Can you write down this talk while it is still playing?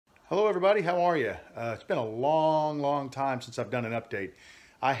Hello everybody, how are you? It's been a long time since I've done an update.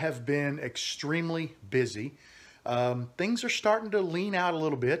 I have been extremely busy. Things are starting to lean out a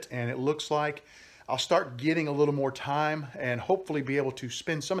little bit, and it looks like I'll start getting a little more time and hopefully be able to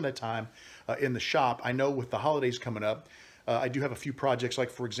spend some of that time in the shop. I know with the holidays coming up, I do have a few projects. Like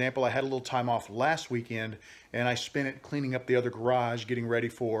for example, I had a little time off last weekend and I spent it cleaning up the other garage, getting ready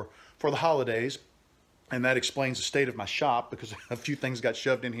for the holidays. And that explains the state of my shop, because a few things got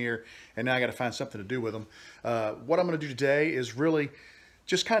shoved in here and now I got to find something to do with them. What I'm going to do today is really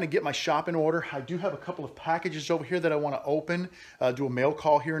just kind of get my shop in order. I do have a couple of packages over here that I want to open, do a mail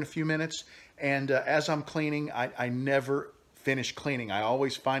call here in a few minutes. And as I'm cleaning, I never finish cleaning. I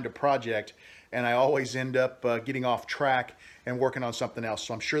always find a project and I always end up getting off track and working on something else.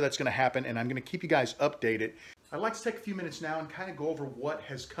 So I'm sure that's going to happen, and I'm going to keep you guys updated. I'd like to take a few minutes now and kind of go over what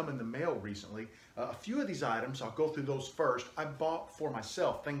has come in the mail recently. A few of these items, I'll go through those first. I bought for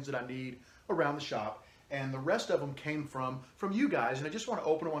myself things that I need around the shop, and the rest of them came from you guys, and I just want to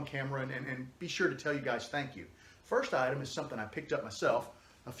open them on camera and be sure to tell you guys thank you. First item is something I picked up myself.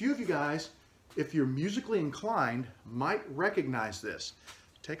 A few of you guys, if you're musically inclined, might recognize this.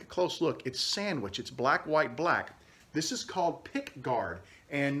 Take a close look. It's sandwich. It's black, white, black. This is called pick guard,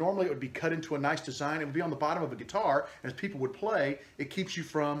 and normally it would be cut into a nice design. It would be on the bottom of a guitar, and as people would play, it keeps you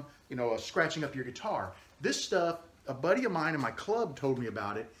from, scratching up your guitar. This stuff, a buddy of mine in my club told me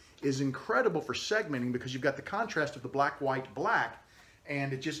about it, is incredible for segmenting, because you've got the contrast of the black, white, black,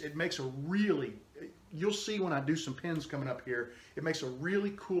 and it makes a really, you'll see when I do some pins coming up here, it makes a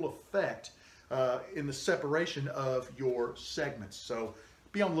really cool effect in the separation of your segments. So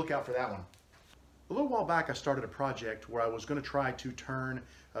be on the lookout for that one. A little while back, I started a project where I was going to try to turn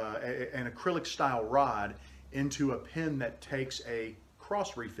an acrylic style rod into a pin that takes a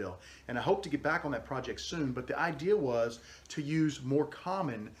cross refill. And I hope to get back on that project soon, but the idea was to use more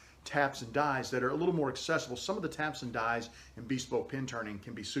common taps and dies that are a little more accessible. Some of the taps and dies in bespoke pin turning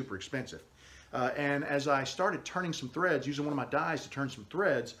can be super expensive. And as I started turning some threads, using one of my dies to turn some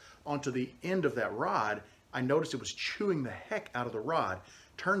threads onto the end of that rod, I noticed it was chewing the heck out of the rod.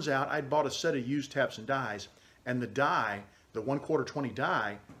 Turns out I'd bought a set of used taps and dies, and the die, the 1/4 20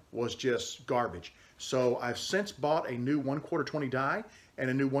 die, was just garbage. So I've since bought a new 1/4 20 die and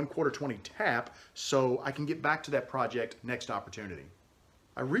a new 1/4 20 tap, so I can get back to that project next opportunity.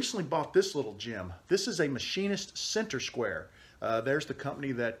 I recently bought this little gem. This is a machinist center square. There's the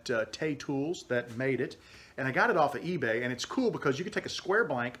company that Tay Tools that made it, and I got it off of eBay. And it's cool because you can take a square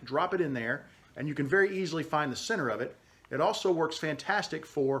blank, drop it in there, and you can very easily find the center of it. It also works fantastic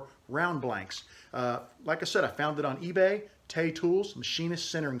for round blanks. Like I said, I found it on eBay, Tay Tools,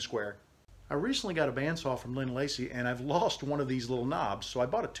 machinist centering square. I recently got a bandsaw from Lynn Lacey, and I've lost one of these little knobs, so I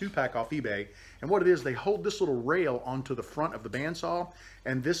bought a 2-pack off eBay. And what it is, they hold this little rail onto the front of the bandsaw,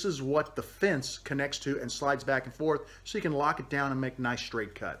 and this is what the fence connects to and slides back and forth, so you can lock it down and make nice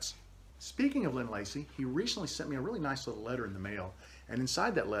straight cuts. Speaking of Lynn Lacey, he recently sent me a really nice little letter in the mail, and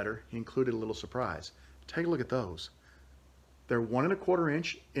inside that letter, he included a little surprise. Take a look at those. They're 1 1/4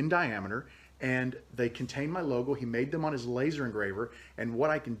 inch in diameter, and they contain my logo. He made them on his laser engraver, and what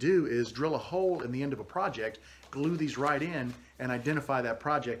I can do is drill a hole in the end of a project, glue these right in, and identify that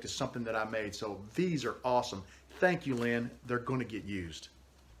project as something that I made. So these are awesome. Thank you, Lynn. They're going to get used.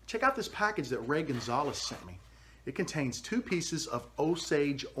 Check out this package that Ray Gonzalez sent me. It contains 2 pieces of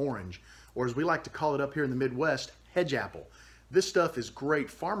Osage orange, or as we like to call it up here in the Midwest, hedge apple. This stuff is great.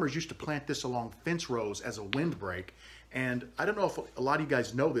 Farmers used to plant this along fence rows as a windbreak. And I don't know if a lot of you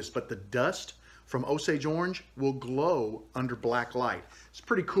guys know this, but the dust from Osage orange will glow under black light. It's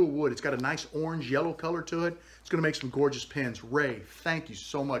pretty cool wood. It's got a nice orange yellow color to it. It's going to make some gorgeous pins. Ray, thank you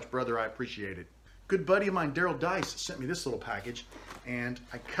so much, brother. I appreciate it. Good buddy of mine, Daryl Dice, sent me this little package, and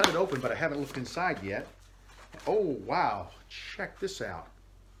I cut it open, but I haven't looked inside yet. Oh, wow. Check this out.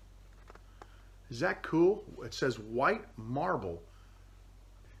 Is that cool? It says white marble.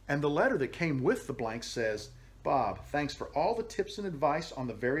 And the letter that came with the blank says, "Bob, thanks for all the tips and advice on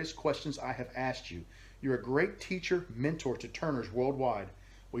the various questions I have asked you. You're a great teacher, mentor to turners worldwide.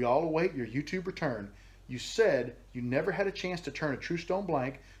 We all await your YouTube return. You said you never had a chance to turn a true stone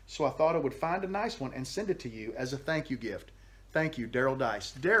blank, so I thought I would find a nice one and send it to you as a thank you gift. Thank you, Daryl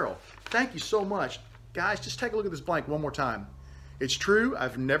Dice." Daryl, thank you so much. Guys, just take a look at this blank one more time. It's true,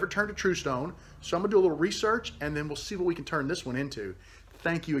 I've never turned a true stone, so I'm gonna do a little research and then we'll see what we can turn this one into.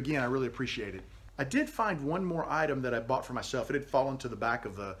 Thank you again, I really appreciate it. I did find one more item that I bought for myself. It had fallen to the back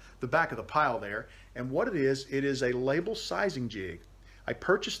of the pile there. And what it is a label sizing jig. I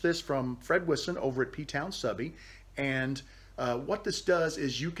purchased this from Fred Wisson over at P-Town Subby. And what this does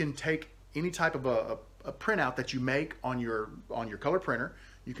is you can take any type of a printout that you make on your color printer.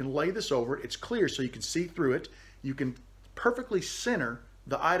 You can lay this over it. It's clear so you can see through it. You can perfectly center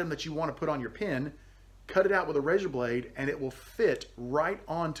the item that you want to put on your pin, cut it out with a razor blade, and it will fit right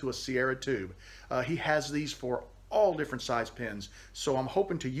onto a Sierra tube. He has these for all different size pins, so I'm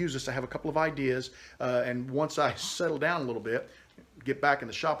hoping to use this. I have a couple of ideas, and once I settle down a little bit, get back in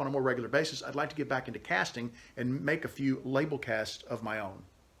the shop on a more regular basis, I'd like to get back into casting and make a few label casts of my own.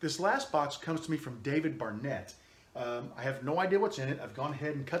 This last box comes to me from David Barnett. I have no idea what's in it. I've gone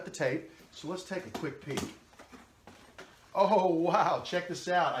ahead and cut the tape, so let's take a quick peek. Oh wow, check this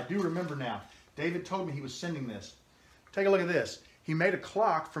out. I do remember now. David told me he was sending this. Take a look at this. He made a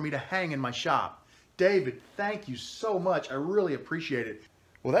clock for me to hang in my shop. David, thank you so much. I really appreciate it.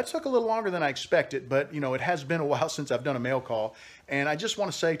 Well, that took a little longer than I expected, but you know, it has been a while since I've done a mail call. And I just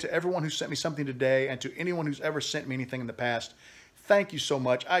want to say to everyone who sent me something today and to anyone who's ever sent me anything in the past, thank you so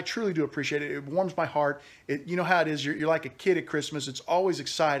much. I truly do appreciate it. It warms my heart. You know how it is. You're like a kid at Christmas. It's always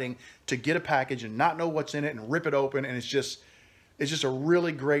exciting to get a package and not know what's in it and rip it open. And it's just a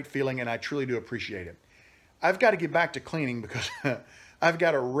really great feeling, and I truly do appreciate it. I've got to get back to cleaning because I've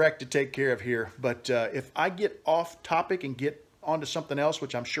got a wreck to take care of here. But if I get off topic and get onto something else,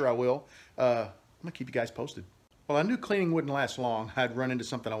 which I'm sure I will, I'm going to keep you guys posted. Well, I knew cleaning wouldn't last long. I'd run into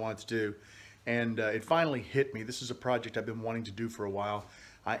something I wanted to do. And it finally hit me. This is a project I've been wanting to do for a while.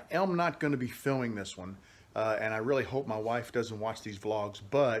 I am not going to be filming this one, and I really hope my wife doesn't watch these vlogs,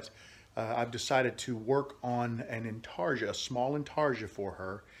 but I've decided to work on an intarsia, a small intarsia for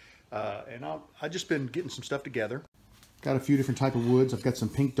her, and I've just been getting some stuff together. Got a few different type of woods. I've got some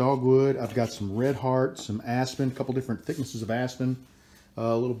pink dogwood, I've got some red heart, some aspen, a couple different thicknesses of aspen,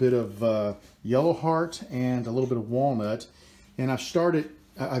 a little bit of yellow heart, and a little bit of walnut. And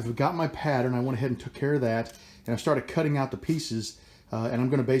I've got my pattern. I went ahead and took care of that, and I started cutting out the pieces, and I'm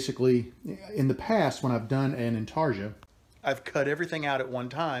going to basically, in the past when I've done an intarsia, I've cut everything out at one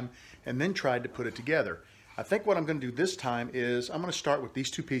time and then tried to put it together. I think what I'm going to do this time is I'm going to start with these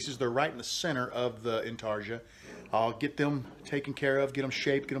two pieces. They're right in the center of the intarsia. I'll get them taken care of, get them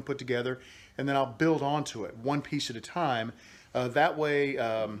shaped, get them put together, and then I'll build onto it one piece at a time. That way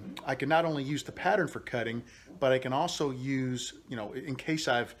I can not only use the pattern for cutting, but I can also use, you know, in case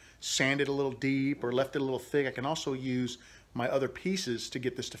I've sanded a little deep or left it a little thick, I can also use my other pieces to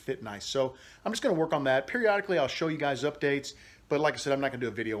get this to fit nice. So I'm just going to work on that. Periodically I'll show you guys updates, but like I said, I'm not going to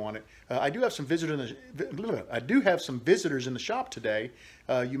do a video on it. I do have some visitors in the shop today.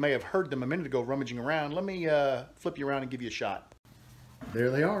 You may have heard them a minute ago rummaging around. Let me flip you around and give you a shot. There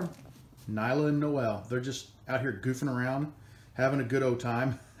they are, Nyla and Noel. They're just out here goofing around, having a good old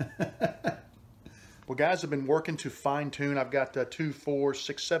time. Well, guys, I've been working to fine tune. I've got 2, 4,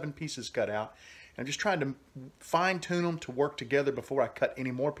 6, 7 pieces cut out. I'm just trying to fine tune them to work together before I cut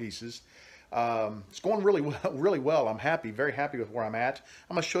any more pieces. It's going really well. I'm happy, very happy with where I'm at.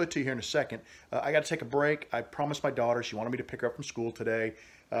 I'm going to show it to you here in a second. I got to take a break. I promised my daughter, she wanted me to pick her up from school today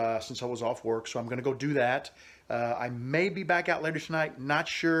since I was off work, so I'm going to go do that. I may be back out later tonight, not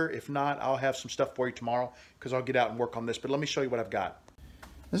sure. If not, I'll have some stuff for you tomorrow because I'll get out and work on this, but let me show you what I've got.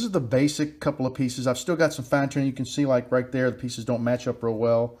 This is the basic couple of pieces. I've still got some fine tuning. You can see like right there, the pieces don't match up real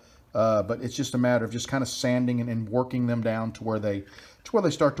well, but it's just a matter of just kind of sanding and working them down to where they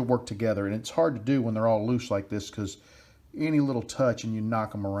start to work together. And it's hard to do when they're all loose like this because any little touch and you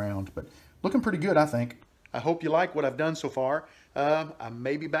knock them around. But looking pretty good, I think. I hope you like what I've done so far. I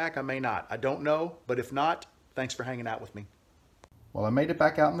may be back, I may not. I don't know, but if not, thanks for hanging out with me. Well, I made it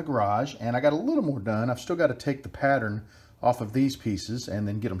back out in the garage, and I got a little more done. I've still got to take the pattern off of these pieces and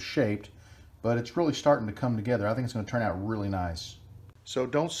then get them shaped, but it's really starting to come together. I think it's going to turn out really nice. So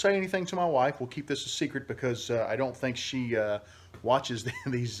don't say anything to my wife. We'll keep this a secret because I don't think she watches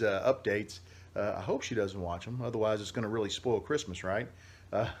these updates. I hope she doesn't watch them. Otherwise, it's going to really spoil Christmas, right?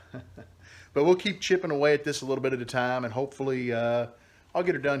 But we'll keep chipping away at this a little bit at a time, and hopefully I'll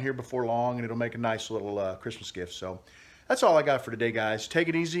get her done here before long, and it'll make a nice little Christmas gift. So that's all I got for today, guys. Take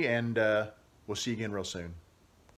it easy, and we'll see you again real soon.